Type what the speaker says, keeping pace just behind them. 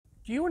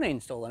Do you want to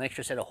install an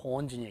extra set of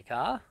horns in your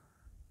car?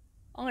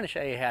 I'm going to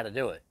show you how to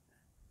do it.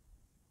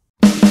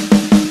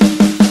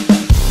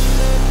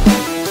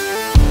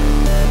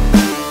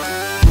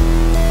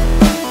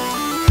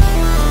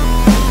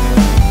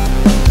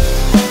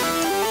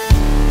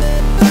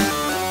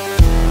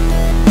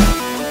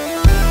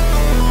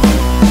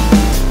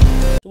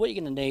 So what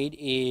you're going to need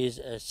is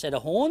a set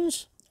of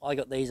horns. I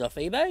got these off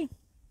eBay.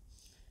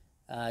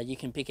 You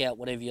can pick out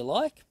whatever you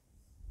like.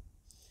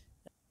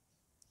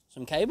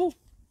 Some cable.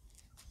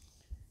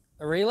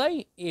 A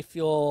relay if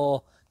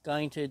you're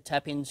going to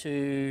tap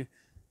into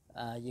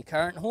your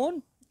current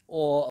horn,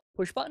 or a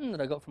push button that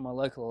I got from my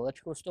local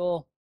electrical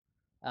store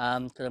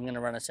because I'm going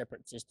to run a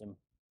separate system.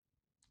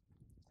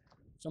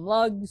 Some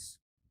lugs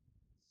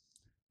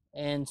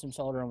and some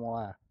solder and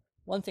wire.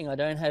 One thing I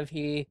don't have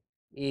here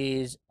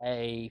is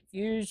a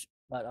fuse,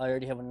 but I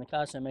already have one in the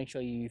car, so make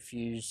sure you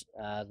fuse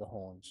the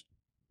horns.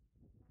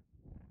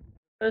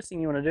 First thing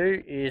you want to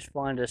do is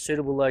find a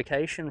suitable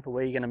location for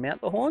where you're going to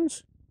mount the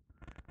horns.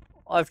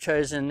 I've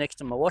chosen next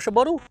to my washer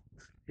bottle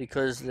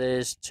because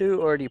there's two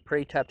already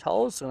pre-tapped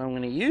holes that I'm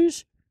going to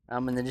use,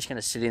 and they're just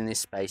going to sit in this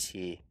space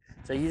here.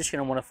 So you're just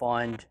going to want to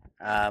find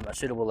a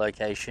suitable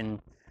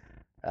location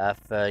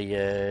for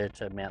you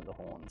to mount the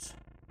horns.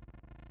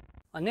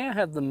 I now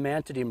have them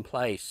mounted in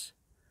place.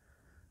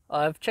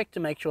 I've checked to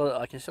make sure that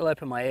I can still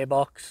open my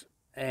airbox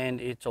and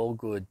it's all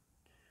good.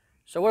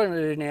 So what I'm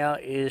going to do now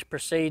is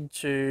proceed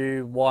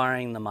to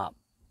wiring them up.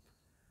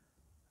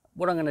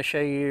 What I'm going to show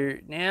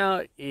you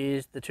now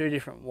is the two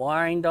different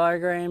wiring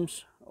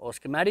diagrams or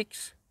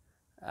schematics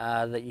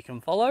that you can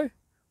follow.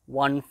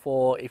 One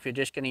for if you're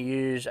just going to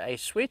use a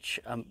switch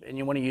and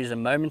you want to use a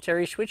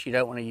momentary switch, you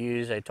don't want to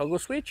use a toggle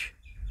switch.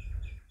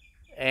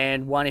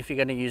 And one if you're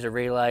going to use a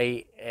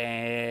relay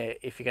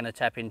if you're going to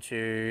tap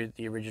into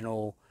the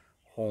original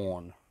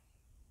horn.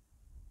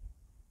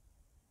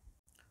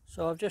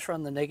 So I've just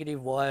run the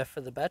negative wire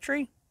for the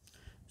battery.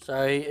 So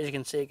as you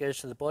can see, it goes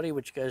to the body,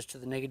 which goes to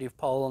the negative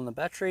pole on the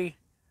battery,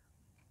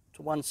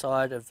 to one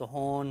side of the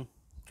horn,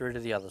 through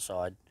to the other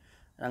side.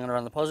 And I'm going to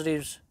run the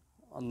positives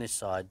on this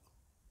side.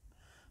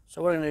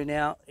 So what I'm going to do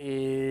now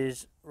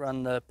is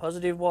run the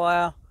positive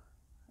wire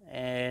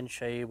and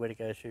show you where to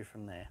go to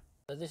from there.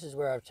 So this is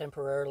where I've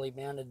temporarily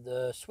mounted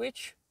the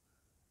switch.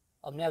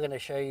 I'm now going to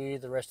show you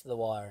the rest of the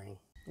wiring.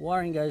 The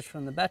wiring goes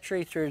from the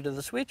battery through to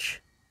the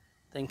switch,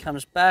 then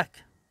comes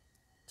back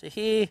to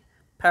here,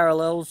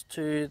 parallels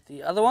to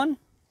the other one,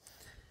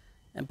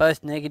 and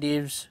both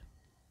negatives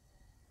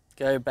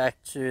go back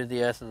to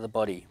the earth of the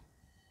body.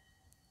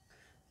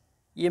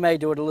 You may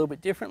do it a little bit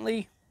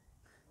differently,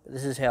 but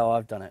this is how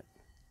I've done it.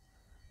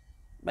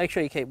 Make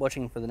sure you keep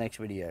watching for the next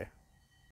video.